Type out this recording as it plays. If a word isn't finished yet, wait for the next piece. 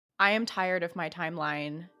I am tired of my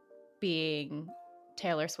timeline being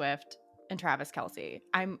Taylor Swift and Travis Kelce.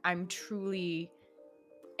 I'm truly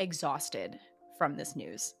exhausted from this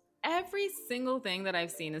news. Every single thing that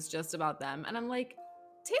I've seen is just about them. And I'm like,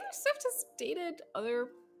 Taylor Swift has dated other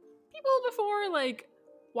people before. Like,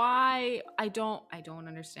 why? I don't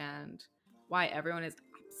understand why everyone is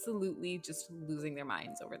absolutely just losing their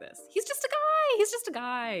minds over this. He's just a guy. He's just a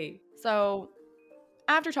guy. So,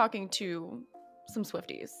 after talking to some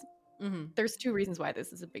Swifties, there's two reasons why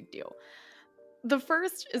this is a big deal. The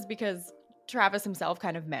first is because Travis himself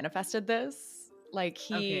kind of manifested this. Like,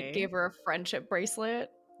 he gave her a friendship bracelet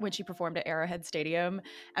when she performed at Arrowhead Stadium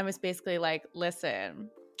and was basically like, listen,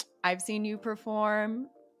 I've seen you perform.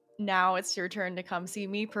 Now it's your turn to come see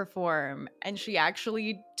me perform. And she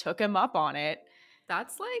actually took him up on it.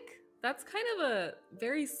 That's kind of a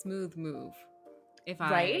very smooth move, if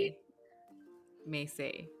Right? I may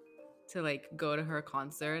say, to like go to her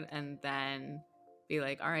concert and then be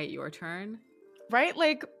like, all right, your turn. Right?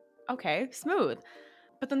 Like, okay, smooth.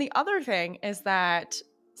 But then the other thing is that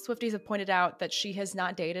Swifties have pointed out that she has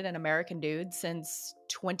not dated an American dude since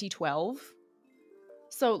 2012.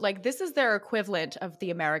 So, like, this is their equivalent of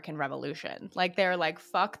the American Revolution. Like, they're like,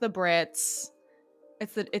 fuck the Brits.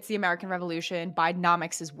 It's the American Revolution.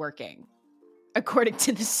 Bidenomics is working, according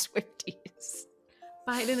to the Swifties.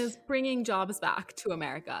 Biden is bringing jobs back to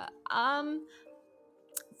America. I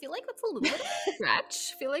feel like that's a little bit of a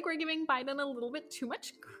stretch. I feel like we're giving Biden a little bit too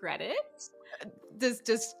much credit.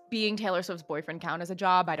 Does being Taylor Swift's boyfriend count as a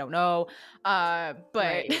job? I don't know. But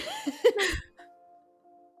right.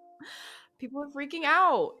 People are freaking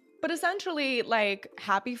out. But essentially, like,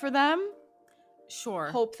 happy for them. Sure.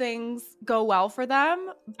 Hope things go well for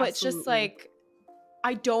them. But Absolutely. Just like,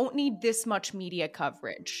 I don't need this much media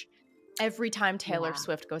coverage every time Taylor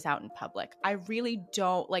Swift goes out in public. I really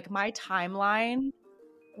don't. Like, my timeline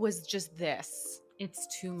was just this. It's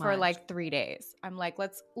too much. For like 3 days. I'm like,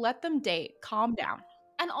 let's let them date. Calm down.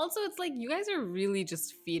 And also, it's like, you guys are really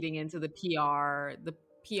just feeding into the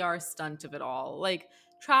PR stunt of it all. Like,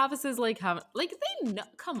 Travis is like having, like, they know,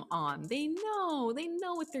 come on, they know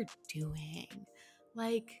what they're doing.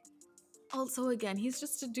 Like, also, again, he's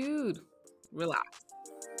just a dude. Relax.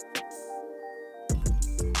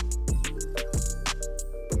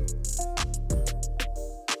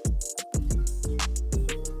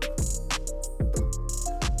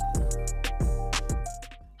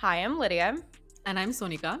 Hi, I'm Lydia. And I'm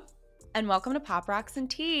Sonikka. And welcome to Pop Rocks and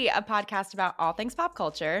Tea, a podcast about all things pop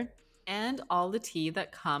culture. And all the tea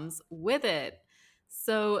that comes with it.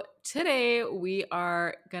 So today we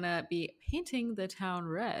are going to be painting the town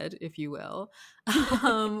red, if you will.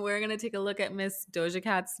 We're going to take a look at Miss Doja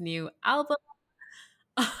Cat's new album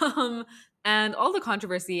and all the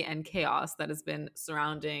controversy and chaos that has been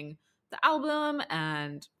surrounding the album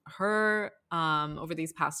and her over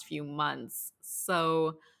these past few months.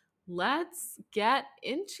 So let's get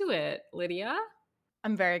into it, Lydia.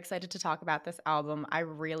 I'm very excited to talk about this album. I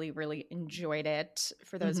really, really enjoyed it.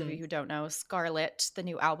 For those of you who don't know, Scarlet, the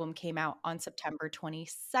new album, came out on September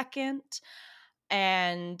 22nd.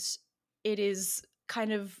 And it is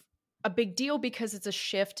kind of a big deal because it's a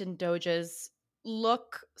shift in Doja's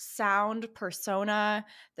look, sound, persona.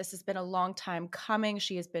 This has been a long time coming.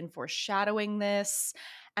 She has been foreshadowing this.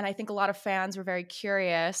 And I think a lot of fans were very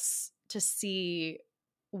curious to see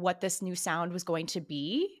what this new sound was going to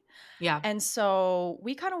be. Yeah. And so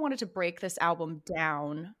we kind of wanted to break this album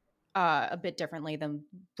down a bit differently than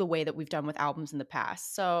the way that we've done with albums in the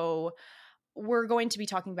past. So we're going to be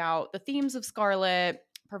talking about the themes of Scarlet,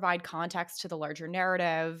 provide context to the larger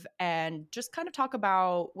narrative, and just kind of talk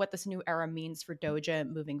about what this new era means for Doja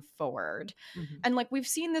moving forward. And like, we've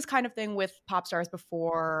seen this kind of thing with pop stars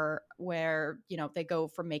before where, you know, they go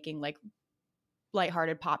from making like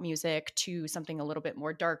lighthearted pop music to something a little bit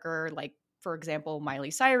more darker. Like, for example,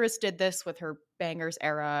 Miley Cyrus did this with her Bangers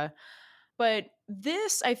era. But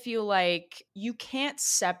this, I feel like you can't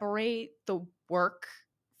separate the work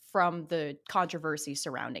from the controversy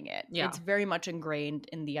surrounding it. Yeah. It's very much ingrained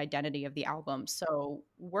in the identity of the album. So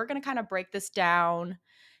we're going to kind of break this down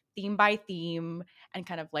theme by theme and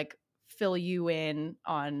kind of like fill you in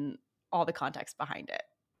on all the context behind it.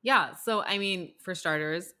 Yeah. So, I mean, for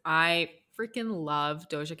starters, I freaking love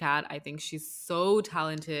Doja Cat. I think she's so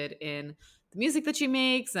talented in the music that she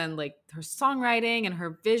makes and like her songwriting and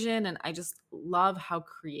her vision. And I just love how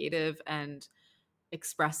creative and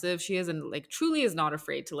expressive she is, and like truly is not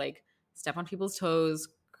afraid to like step on people's toes,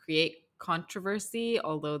 create controversy.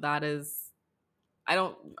 Although that is, I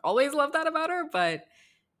don't always love that about her, but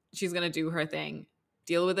she's going to do her thing,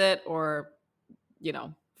 deal with it, or, you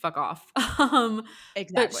know, fuck off.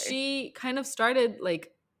 Exactly. But she kind of started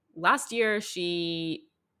like last year she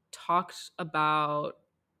talked about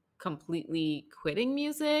completely quitting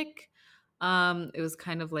music. It was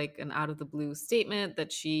kind of like an out of the blue statement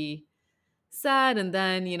that she said. And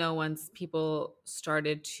then, once people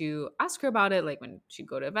started to ask her about it, like when she'd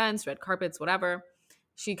go to events, red carpets, whatever,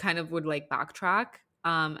 she kind of would like backtrack.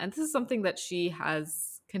 And this is something that she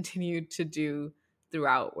has continued to do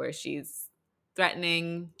throughout, where she's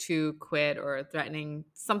threatening to quit or threatening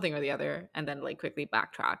something or the other, and then like quickly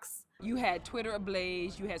backtracks. You had Twitter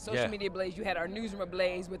ablaze, you had social media ablaze, you had our newsroom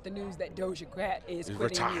ablaze with the news that Doja Cat is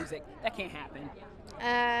quitting music. That can't happen.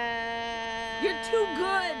 You're too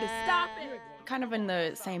good. Stop it. Kind of in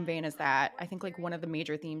the same vein as that, I think like one of the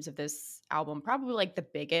major themes of this album, probably like the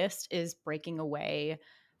biggest, is breaking away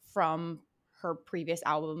from her previous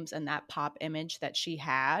albums and that pop image that she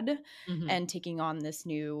had, Mhm. and taking on this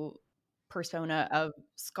new persona of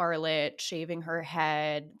Scarlet, shaving her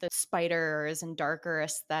head, the spiders and darker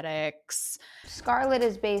aesthetics. Scarlet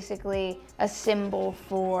is basically a symbol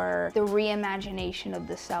for the reimagination of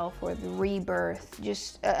the self, or the rebirth,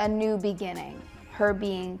 just a new beginning. Her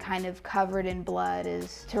being kind of covered in blood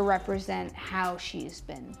is to represent how she's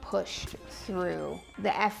been pushed through,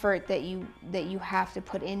 the effort that you have to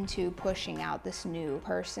put into pushing out this new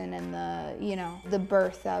person, and the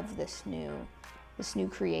birth of this new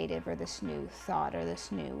creative, or this new thought, or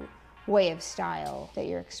this new way of style that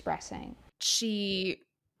you're expressing. She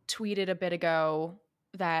tweeted a bit ago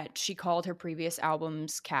that she called her previous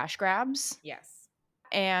albums cash grabs. Yes.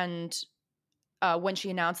 And when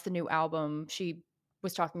she announced the new album, she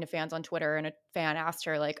was talking to fans on Twitter, and a fan asked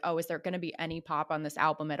her, like, oh, is there going to be any pop on this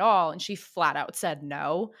album at all? And she flat out said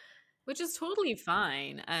no. Which is totally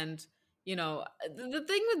fine. And, the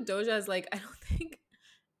thing with Doja is like,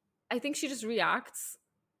 I think she just reacts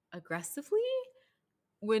aggressively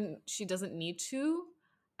when she doesn't need to.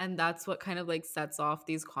 And that's what kind of like sets off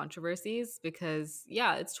these controversies, because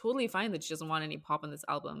yeah, it's totally fine that she doesn't want any pop on this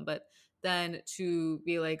album, but then to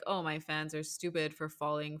be like, oh, my fans are stupid for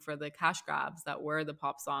falling for the cash grabs that were the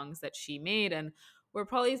pop songs that she made, and were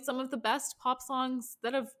probably some of the best pop songs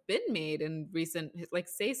that have been made in recent, like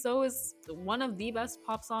Say So is one of the best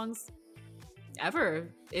pop songs ever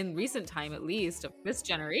in recent time, at least of this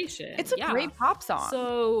generation. It's a Yeah. great pop song.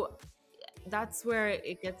 So that's where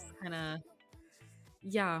it gets kind of,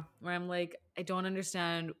 yeah, where I'm like, I don't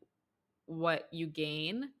understand what you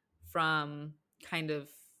gain from kind of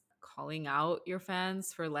calling out your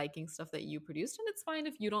fans for liking stuff that you produced. And it's fine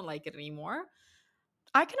if you don't like it anymore.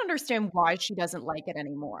 I can understand why she doesn't like it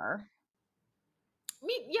anymore. I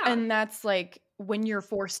mean, yeah. And that's like when you're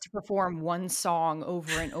forced to perform one song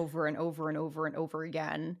over and over and over and over and over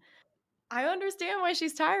again. I understand why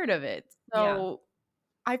she's tired of it. Yeah. So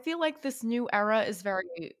I feel like this new era is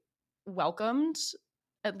very welcomed,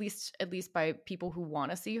 at least by people who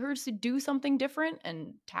want to see her to do something different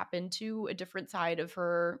and tap into a different side of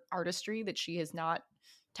her artistry that she has not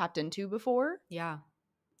tapped into before. Yeah.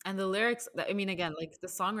 And the lyrics, I mean, again, like the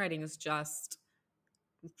songwriting is just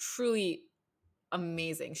truly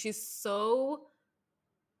amazing. She's so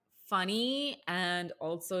funny, and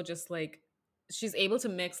also just like she's able to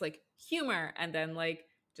mix like humor and then like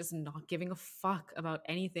just not giving a fuck about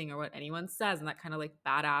anything or what anyone says, and that kind of like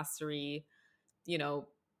badassery, you know,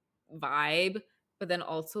 vibe, but then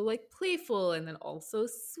also like playful and then also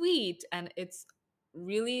sweet. And it's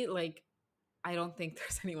really like, I don't think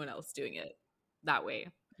there's anyone else doing it that way.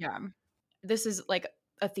 Yeah. This is like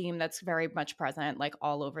a theme that's very much present like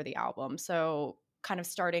all over the album. So kind of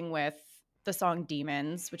starting with the song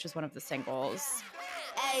Demons, which is one of the singles.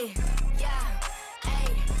 Hey, yeah,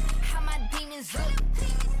 hey, how my demons look.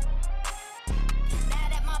 Now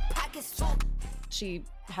that my pockets full. She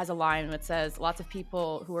has a line that says, lots of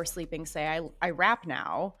people who are sleeping say, I rap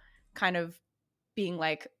now, kind of being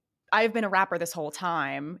like, I've been a rapper this whole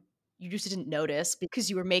time. You just didn't notice because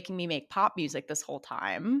you were making me make pop music this whole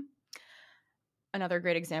time. Another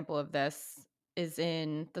great example of this is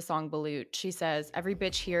in the song Balut. She says, every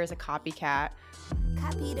bitch here is a copycat.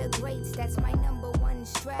 Copy the greats, that's my #1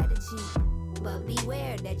 strategy. But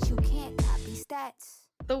beware that you can't copy stats.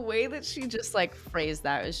 The way that she just like phrased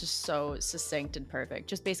that is just so succinct and perfect.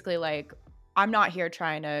 Just basically like, I'm not here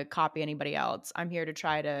trying to copy anybody else. I'm here to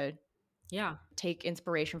try to take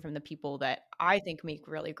inspiration from the people that I think make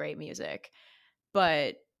really great music.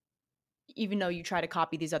 But even though you try to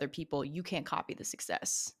copy these other people, you can't copy the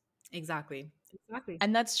success. Exactly.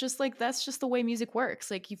 And that's just the way music works.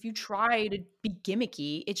 Like if you try to be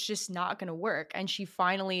gimmicky, it's just not going to work. And she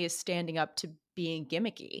finally is standing up to being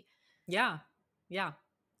gimmicky. Yeah.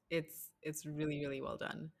 It's really, really well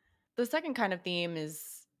done. The second kind of theme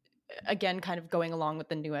is again, kind of going along with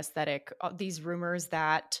the new aesthetic, these rumors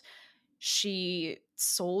that she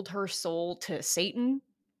sold her soul to Satan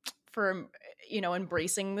for,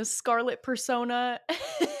 embracing the Scarlet persona.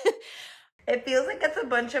 It feels like it's a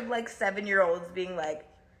bunch of like 7-year-olds being like,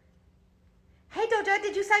 hey Doja,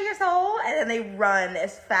 did you sell your soul? And then they run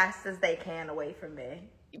as fast as they can away from me.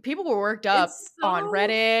 People were worked up so on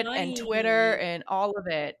Reddit funny. and Twitter and all of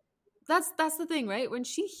it. That's the thing, right? When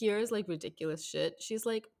she hears like ridiculous shit, she's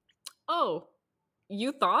like, oh,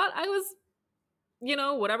 you thought I was,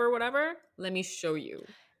 whatever. Let me show you.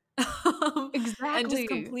 Exactly. And just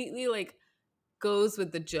completely like goes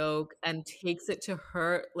with the joke and takes it to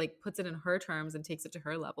her, like puts it in her terms and takes it to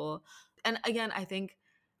her level. And again, I think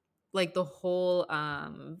like the whole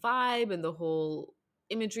vibe and the whole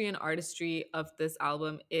imagery and artistry of this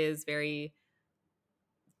album is very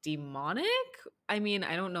demonic. I mean,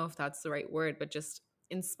 I don't know if that's the right word, but just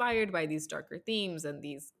inspired by these darker themes and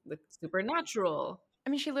these the supernatural. I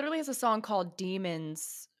mean, she literally has a song called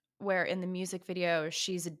Demons, where in the music video,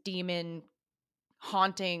 she's a demon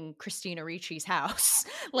haunting Christina Ricci's house.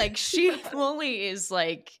 Like, she fully is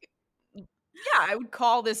like, yeah, I would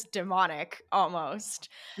call this demonic almost.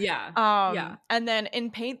 Yeah. Yeah. And then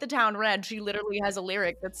in Paint the Town Red, she literally has a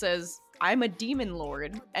lyric that says, I'm a demon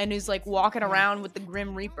lord, and is like walking around with the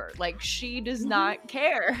Grim Reaper. Like, she does not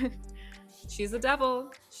care. She's a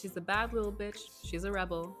devil. She's a bad little bitch. She's a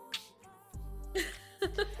rebel.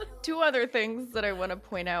 Two other things that I want to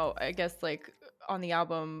point out, I guess, like on the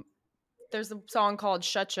album, there's a song called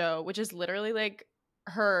Shutcho, which is literally like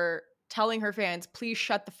her telling her fans, please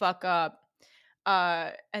shut the fuck up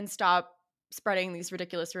and stop spreading these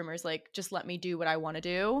ridiculous rumors. Like, just let me do what I want to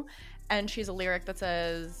do. And she's a lyric that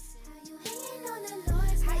says,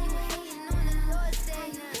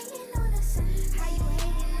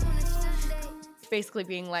 basically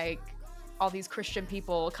being like, all these Christian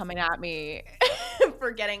people coming at me for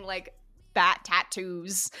getting like bat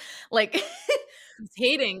tattoos, like just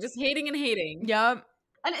hating and hating. Yeah.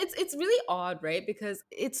 And it's really odd, right? Because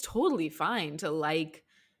it's totally fine to like,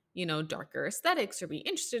 darker aesthetics or be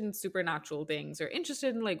interested in supernatural things or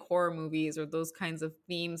interested in like horror movies or those kinds of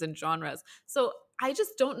themes and genres. So I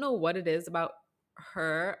just don't know what it is about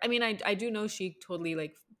her. I mean, I do know she totally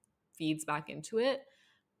like feeds back into it,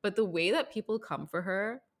 but the way that people come for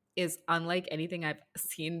her is unlike anything I've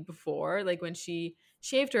seen before. Like when she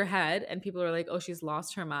shaved her head and people are like, oh, she's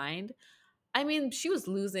lost her mind. I mean, she was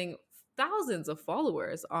losing thousands of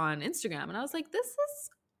followers on Instagram. And I was like, this is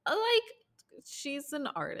like, she's an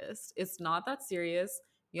artist. It's not that serious.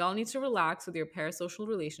 Y'all need to relax with your parasocial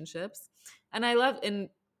relationships. And I love in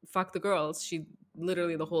Fuck the Girls, she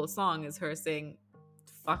literally, the whole song is her saying,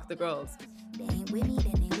 fuck the girls. They ain't with me,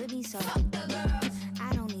 then they with me, so fuck the girls.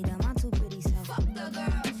 I don't need them, I'm too pretty, so fuck the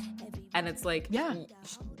girls. And it's like, yeah,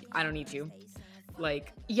 I don't need you.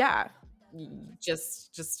 Like, yeah,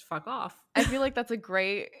 just fuck off. I feel like that's a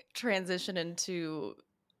great transition into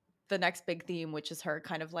the next big theme, which is her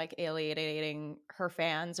kind of like alienating her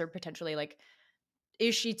fans, or potentially like,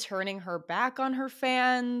 is she turning her back on her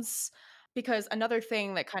fans? Because another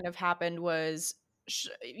thing that kind of happened was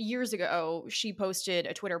years ago, she posted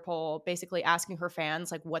a Twitter poll basically asking her fans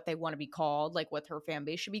like what they want to be called, like what her fan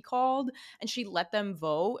base should be called. And she let them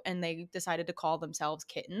vote and they decided to call themselves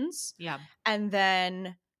Kittens. Yeah. And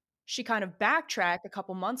then she kind of backtracked a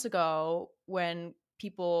couple months ago when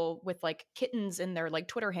people with like kittens in their like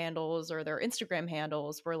Twitter handles or their Instagram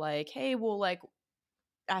handles were like, hey, well, like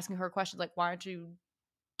asking her questions like, why aren't you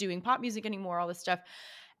doing pop music anymore, all this stuff.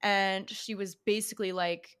 And she was basically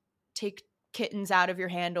like, take kittens out of your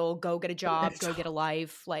handle, go get a job, go get a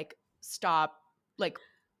life, like stop like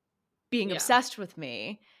being obsessed with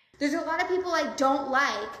me. There's a lot of people I don't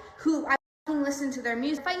like who I listen to their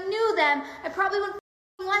music. If I knew them, I probably wouldn't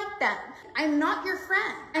like them. I'm not your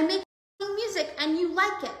friend. I make music and you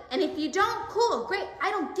like it. And if you don't, cool, great.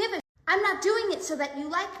 I don't give a I'm not doing it so that you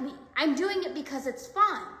like me. I'm doing it because it's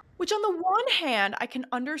fun. Which on the one hand, I can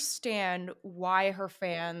understand why her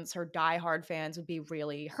fans, her diehard fans, would be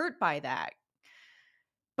really hurt by that.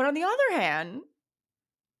 But on the other hand,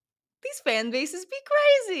 these fan bases be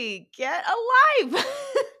crazy. Get alive.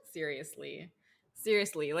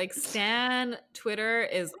 Seriously. Like Stan Twitter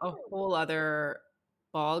is a whole other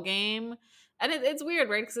ball game. And it's weird,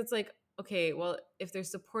 right? Because it's like, okay, well, if they're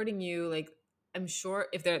supporting you, like, I'm sure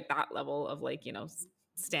if they're at that level of like,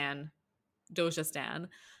 Stan, Doja Stan,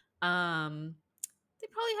 they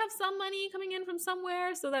probably have some money coming in from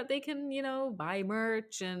somewhere so that they can, buy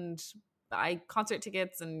merch and buy concert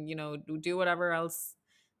tickets and, do whatever else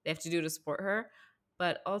they have to do to support her.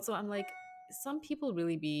 But also I'm like, some people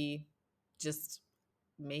really be just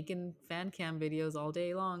making fan cam videos all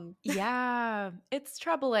day long. Yeah, it's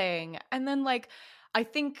troubling. And then like I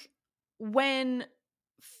think when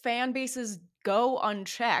fan bases go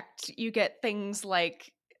unchecked, you get things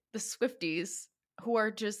like the Swifties who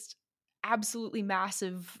are just absolutely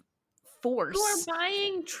massive Who are force.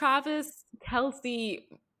 buying Travis Kelsey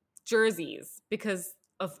jerseys because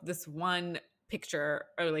of this one picture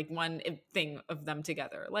or like one thing of them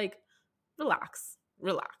together. Like, relax.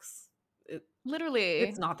 Literally.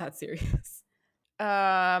 It's not that serious.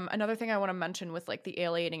 Another thing I want to mention with like the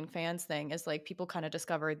alienating fans thing is like people kind of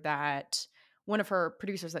discovered that one of her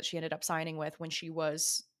producers that she ended up signing with when she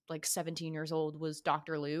was like 17 years old was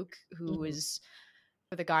Dr. Luke, who is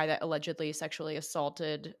the guy that allegedly sexually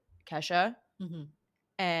assaulted Kesha.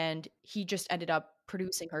 And he just ended up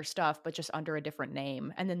producing her stuff, but just under a different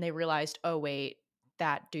name. And then they realized, oh, wait,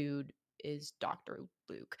 that dude is Dr.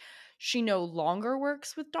 Luke. She no longer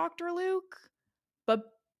works with Dr. Luke, but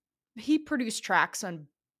he produced tracks on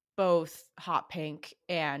both Hot Pink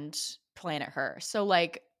and Planet Her. So,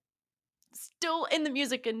 like, still in the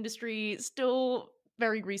music industry, still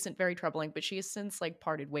very recent, very troubling, but she has since, like,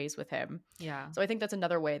 parted ways with him. Yeah. So I think that's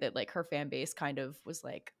another way that, like, her fan base kind of was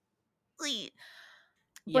like, "Ugh."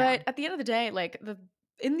 Yeah. But at the end of the day, like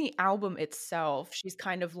in the album itself, she's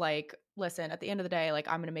kind of like, listen, at the end of the day, like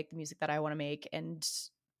I'm gonna make the music that I want to make, and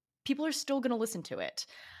people are still gonna listen to it.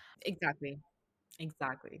 Exactly.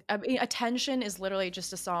 I mean, Attention is literally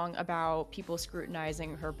just a song about people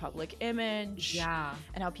scrutinizing her public image, Yeah.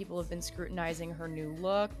 and how people have been scrutinizing her new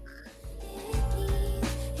look.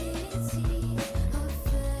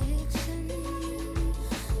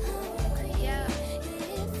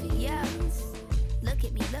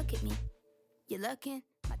 Look at me. You looking?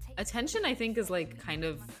 Attention, I think, is like kind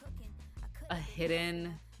of a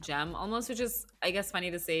hidden gem almost, which is, I guess, funny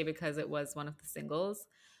to say because it was one of the singles.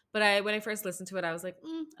 But when I first listened to it, I was like,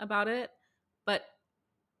 about it. But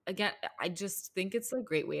again, I just think it's a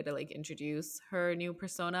great way to like introduce her new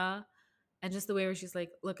persona, and just the way where she's like,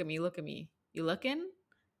 look at me, you looking?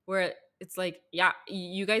 Where it's like, yeah,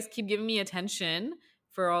 you guys keep giving me attention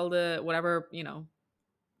for all the whatever,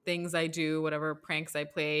 things I do, whatever pranks I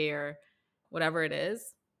play or whatever it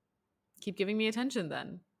is. Keep giving me attention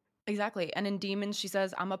then. Exactly. And in Demons, she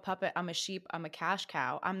says, I'm a puppet, I'm a sheep, I'm a cash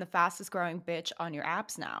cow. I'm the fastest growing bitch on your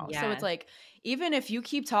apps now. So it's Yes. like, even if you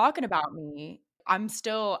keep talking about me, I'm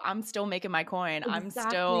still making my coin. I'm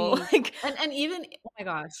still like and even, oh my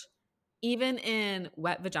gosh, even in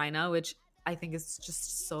Wet Vagina, which I think is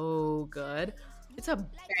just so good. It's a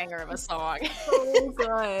banger of a song. So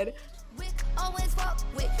good. Rick always walk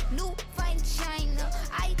with new fine china.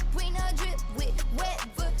 I bring a drip with wet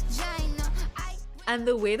vagina. And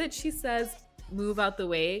the way that she says, move out the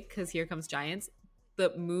way, because here comes giants,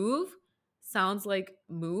 the move sounds like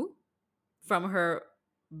moo from her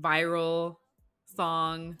viral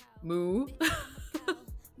song, Moo.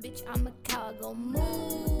 Bitch, I'm a cow, go moo.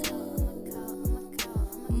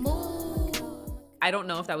 Moo. I don't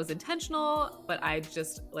know if that was intentional, but I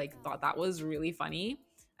just like thought that was really funny.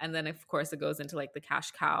 And then of course it goes into like the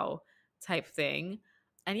cash cow type thing.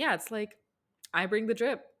 And yeah, it's like, I bring the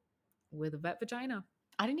drip with a vet vagina.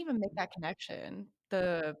 I didn't even make that connection.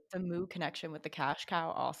 The moo connection with the cash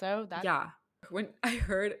cow also. That Yeah. When I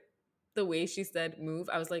heard the way she said move,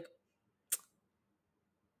 I was like,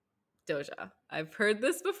 Doja, I've heard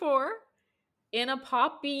this before in a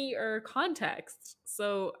poppy or context.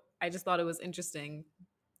 So I just thought it was interesting.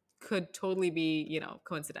 Could totally be,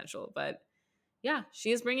 coincidental. But yeah,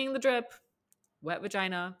 she is bringing the drip. Wet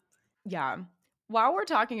vagina. Yeah. While we're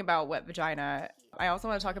talking about Wet Vagina, I also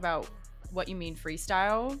want to talk about What You Mean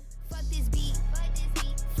Freestyle. Fuck this beat.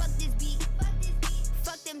 Fuck this beat.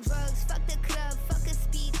 Fuck them drugs. Fuck the club. Fuck a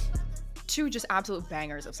speech. Two just absolute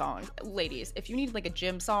bangers of songs. Ladies, if you need like a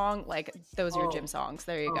gym song, like those are your gym songs.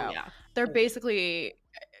 There you go. Yeah. They're basically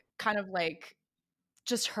kind of like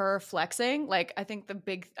just her flexing. Like I think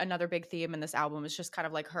another big theme in this album is just kind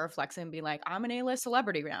of like her flexing, being like, I'm an A-list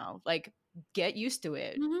celebrity now. Like, get used to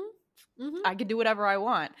it. I can do whatever I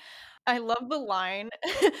want. I love the line.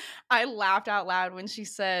 I laughed out loud when she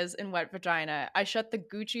says in Wet Vagina, I shut the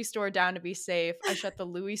Gucci store down to be safe. I shut the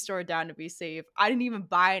Louis store down to be safe. I didn't even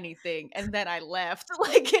buy anything. And then I left.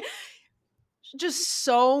 Like, just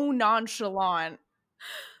so nonchalant.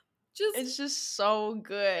 It's just so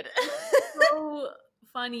good. So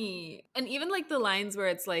funny. And even like the lines where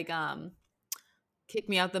it's like, kick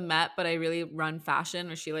me out the Met, but I really run fashion.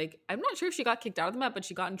 Or she like, I'm not sure if she got kicked out of the Met, but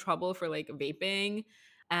she got in trouble for like vaping.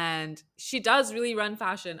 And she does really run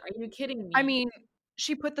fashion. Are you kidding me? I mean,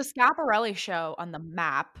 she put the Schiaparelli show on the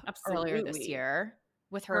map earlier this Absolutely. year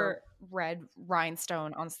with her red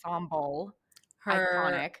rhinestone ensemble.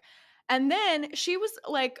 iconic. And then she was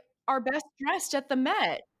like our best dressed at the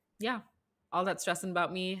Met. Yeah. All that stressing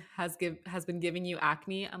about me has been giving you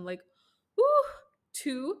acne. I'm like, ooh,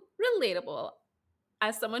 too relatable.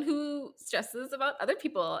 As someone who stresses about other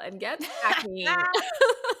people and gets acne.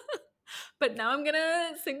 But now I'm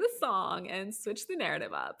gonna sing the song and switch the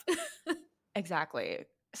narrative up. Exactly.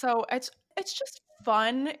 So it's just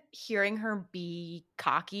fun hearing her be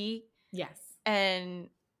cocky Yes. and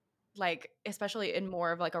like especially in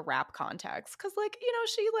more of like a rap context because like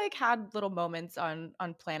she like had little moments on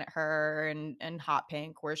Planet Her and Hot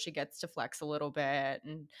Pink where she gets to flex a little bit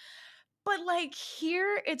but like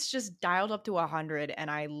here it's just dialed up to 100 and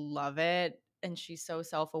I love it and she's so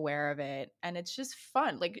self-aware of it and it's just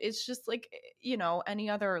fun like it's just like any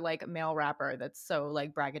other like male rapper that's so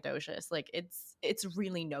like braggadocious like it's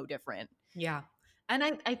really no different. Yeah.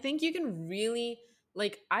 And I think you can really,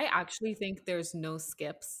 like, I actually think there's no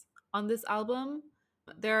skips on this album.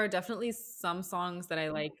 There are definitely some songs that I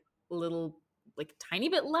like a little, like, tiny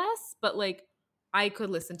bit less, but like, I could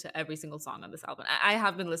listen to every single song on this album. I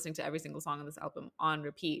have been listening to every single song on this album on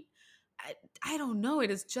repeat. I don't know.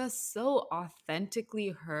 It is just so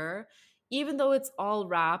authentically her, even though it's all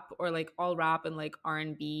rap or like all rap and like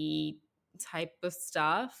R&B type of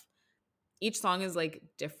stuff. Each song is like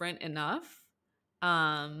different enough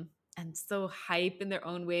and so hype in their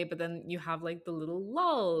own way, but then you have like the little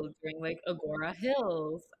lull during like Agora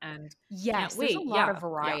Hills and Can't Yes, there's a Wait. lot of Yeah, yeah.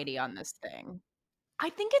 variety on this thing. I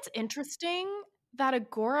think it's interesting that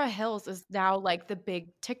Agora Hills is now like the big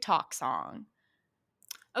TikTok song.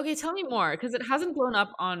 Okay, tell me more because it hasn't blown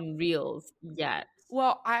up on Reels yet.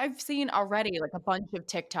 Well, I've seen already like a bunch of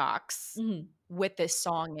TikToks Mhm. with this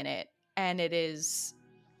song in it, and it is.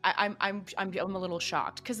 I'm a little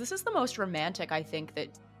shocked because this is the most romantic I think that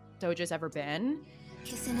Doja's ever been.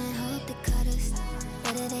 Kissing and hope they cut us,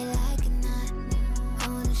 whether they like it or not. I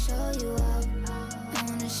wanna show you up. I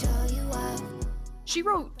wanna show you up. She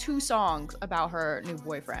wrote 2 songs about her new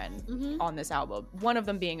boyfriend Mhm. on this album. One of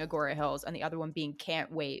them being Agora Hills and the other one being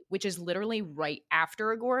Can't Wait, which is literally right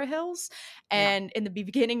after Agora Hills. Yeah. And in the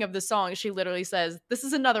beginning of the song, she literally says, "This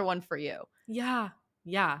is another one for you." Yeah.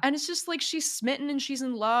 Yeah. And it's just like she's smitten and she's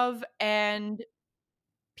in love and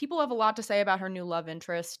people have a lot to say about her new love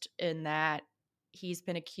interest in that he's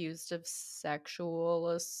been accused of sexual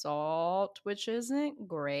assault, which isn't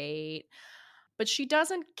great. But she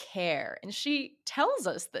doesn't care. And she tells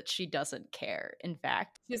us that she doesn't care, in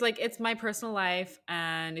fact. She's like, it's my personal life,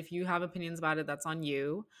 and if you have opinions about it, that's on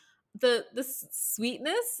you. The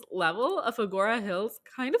sweetness level of Agora Hills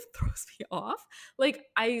kind of throws me off. Like,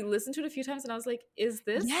 I listened to it a few times and I was like, is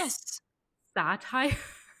this Yes. satire?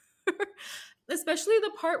 Especially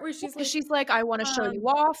the part where she's Because like, she's like, I want to show you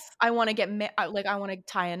off. I want to get, like, I want to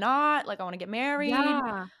tie a knot. Like, I want to get married.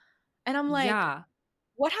 yeah, And I'm like, yeah.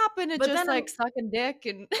 what happened to But just then like sucking dick?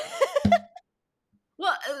 And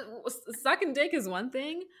well, sucking dick is one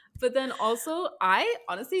thing, but then also, I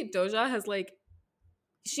honestly, Doja has like,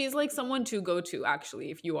 she's like someone to go to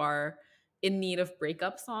actually if you are in need of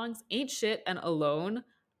breakup songs. Ain't Shit and Alone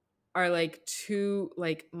are like two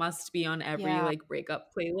like must be on every yeah. like breakup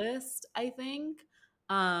playlist, I think.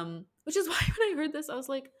 Which is why when I heard this I was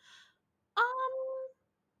like,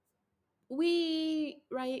 we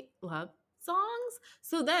write love songs.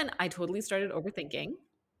 So then I totally started overthinking.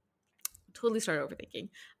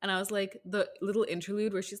 And I was like, the little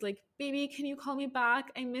interlude where she's like, baby, can you call me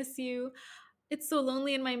back? I miss you. It's so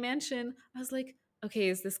lonely in my mansion. I was like, okay,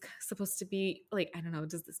 is this supposed to be like, I don't know,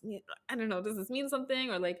 does this mean something?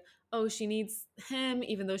 Or like, oh, she needs him,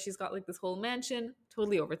 even though she's got like this whole mansion.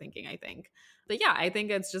 Totally overthinking, I think. But yeah, I think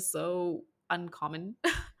it's just so uncommon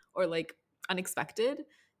or like unexpected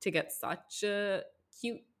to get such a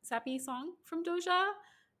cute, sappy song from Doja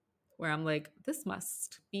where I'm like, this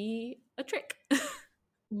must be a trick.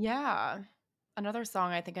 Yeah. Another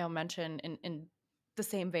song I think I'll mention in the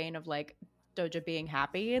same vein of like Doja being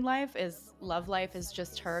happy in life is Love Life is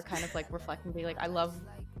just her kind of like reflecting, being like, I love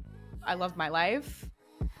my life.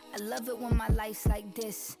 I love it when my life's like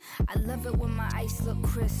this. I love it when my ice look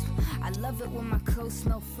crisp. I love it when my clothes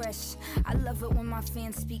smell fresh. I love it when my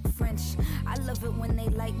fans speak French. I love it when they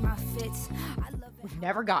like my fits. I love it. We've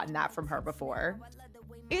never gotten that from her before.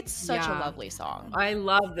 It's such a lovely song. I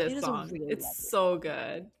love this It is a song. really It's lovely so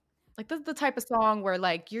good. Like this is the type of song where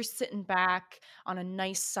like you're sitting back on a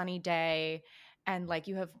nice sunny day and like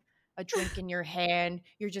you have a drink in your hand,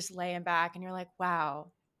 you're just laying back and you're like,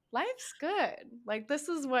 wow, life's good. Like this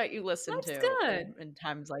is what you listen Life's to good. in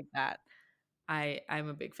times like that. I'm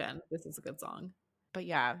a big fan. This is a good song. But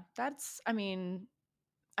yeah, that's I mean,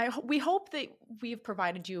 we hope that we've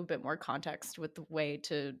provided you a bit more context with the way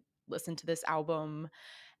to listen to this album.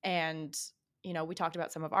 And, you know, we talked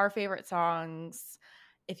about some of our favorite songs.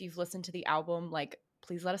 If you've listened to the album, like,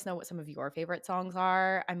 please let us know what some of your favorite songs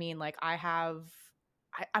are. I mean, like, I have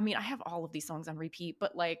all of these songs on repeat,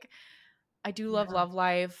 but like, I do love Love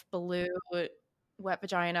Life, Baloo, Wet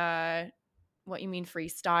Vagina, What You Mean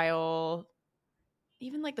Freestyle.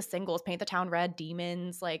 Even like the singles, Paint the Town Red,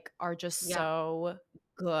 Demons, like, are just so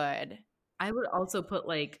good. I would also put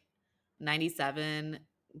like 97,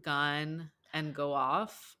 Gun, and Go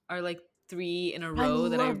Off are like 3 in a row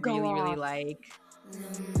that I really, really like.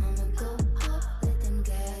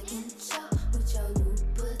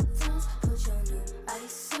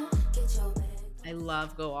 I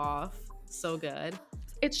love Go Off. So good.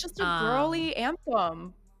 It's just a girly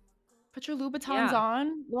anthem. Put your Louboutins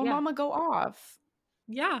on. Lil Mama Go Off.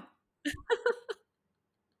 Yeah.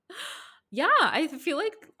 Yeah, I feel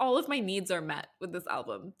like all of my needs are met with this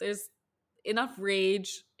album. There's enough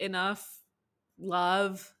rage, enough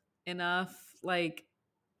love, enough like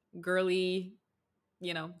girly,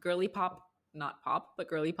 you know, girly pop, not pop, but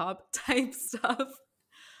girly pop type stuff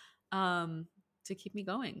to keep me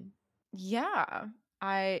going. Yeah.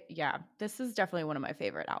 This is definitely one of my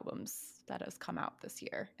favorite albums that has come out this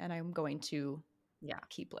year, and I'm going to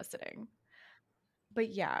keep listening. But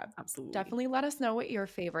yeah, absolutely. Definitely let us know what your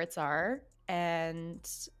favorites are, and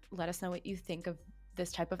let us know what you think of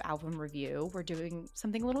this type of album review. We're doing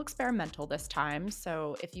something a little experimental this time,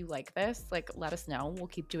 so if you like this, like, let us know. We'll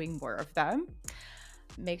keep doing more of them.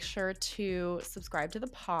 Make sure to subscribe to the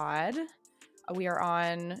pod. We are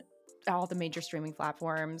on all the major streaming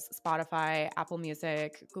platforms: Spotify, Apple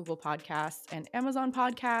Music, Google Podcasts, and Amazon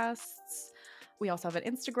Podcasts. We also have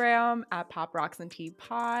an Instagram at Pop Rocks and Tea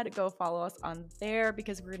Pod. Go follow us on there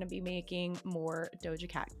because we're going to be making more Doja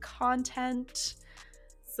Cat content.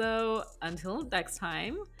 So until next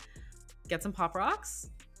time, get some Pop Rocks,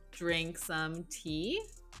 drink some tea,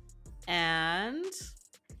 and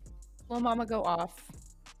Lil Mama Go Off.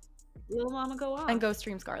 Lil Mama Go Off. And go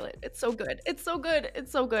stream Scarlet. It's so good. It's so good.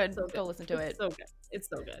 It's so good. Go listen to it. So good. It's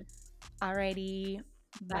so good. Alrighty.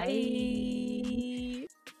 Bye.